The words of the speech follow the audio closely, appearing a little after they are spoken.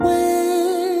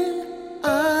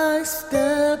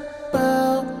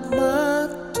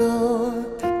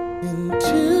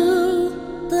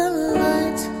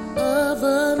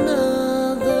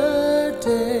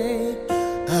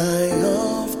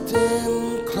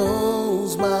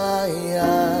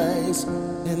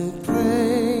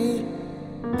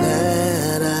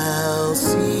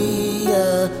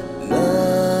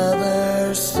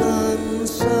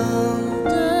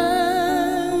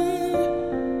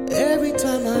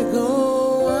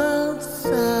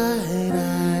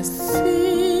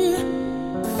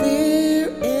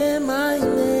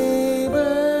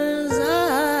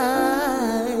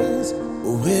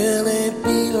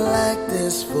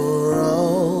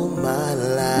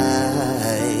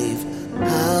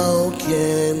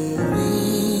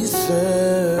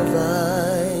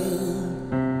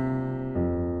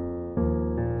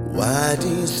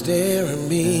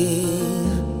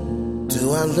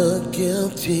look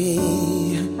guilty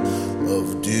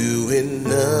of doing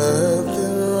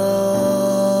nothing wrong.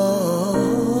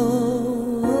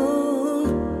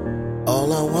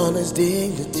 All I want is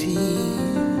dignity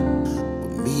for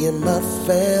me and my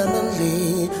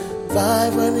family.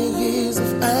 500 years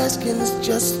of asking is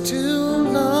just too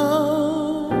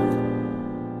long.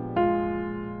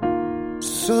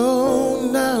 So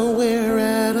now we're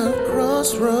at a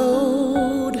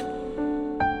crossroad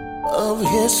of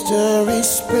history,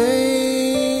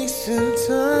 space, and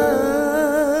time.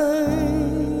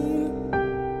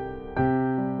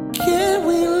 Can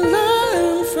we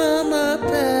learn from our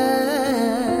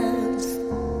past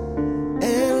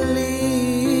and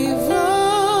leave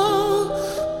all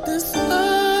this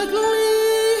ugly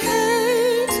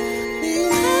hate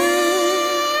behind?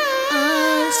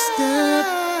 I step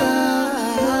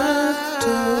out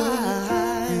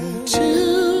into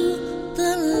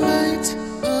the light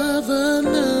of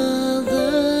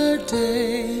another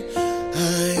day.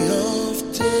 I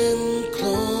often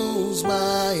close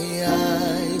my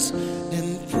eyes and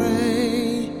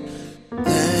pray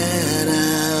that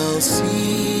I'll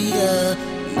see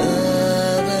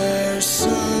another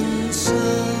sun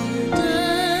someday.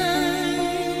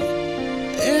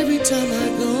 Every time I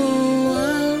go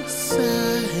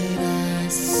outside, I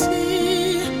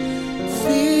see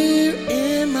fear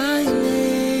in my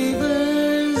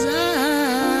neighbor's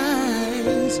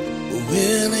eyes.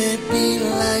 Will it be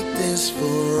like this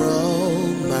for all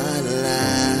my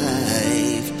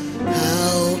life?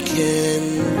 How can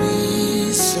we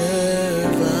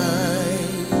survive?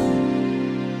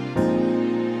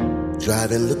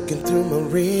 Driving, looking through my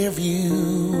rear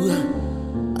view,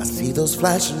 I see those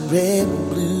flashing red and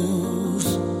blues.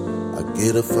 I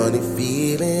get a funny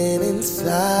feeling inside.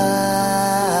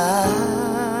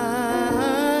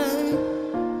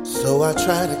 So I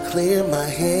try to clear my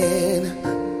head.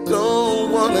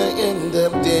 Don't wanna end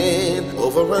up dead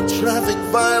over a traffic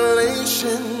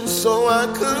violation, so I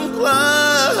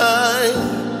comply.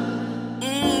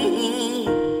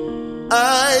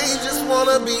 I just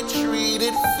wanna be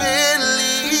treated fairly.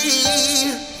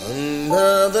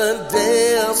 Another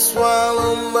day I'll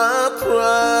swallow my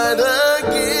pride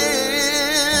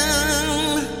again.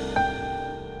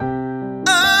 I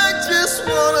just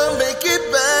wanna make it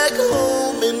back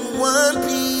home in one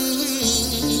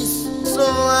piece, so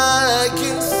I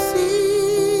can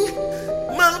see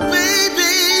my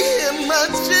baby and my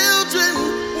children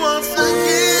once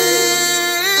again.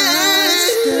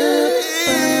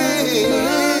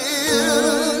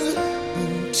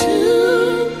 Into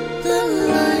the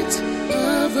light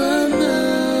of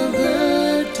another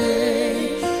day,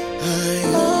 I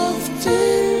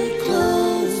often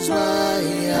close my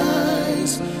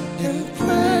eyes and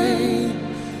pray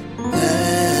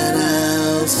that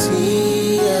I'll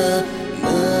see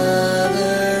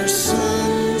another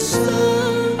sun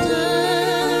someday.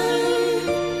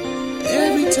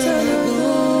 Every time I go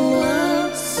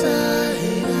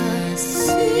outside, I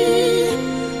see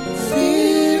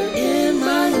fear in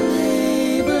my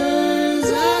neighbor's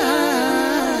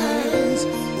eyes.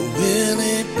 Will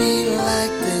it be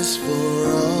like this for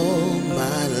all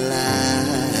my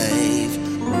life?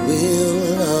 Will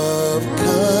love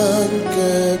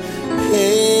conquer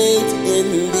hate in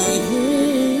the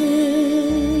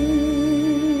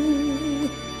end?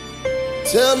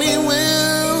 Tell me,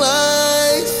 will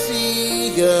I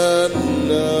see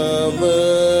another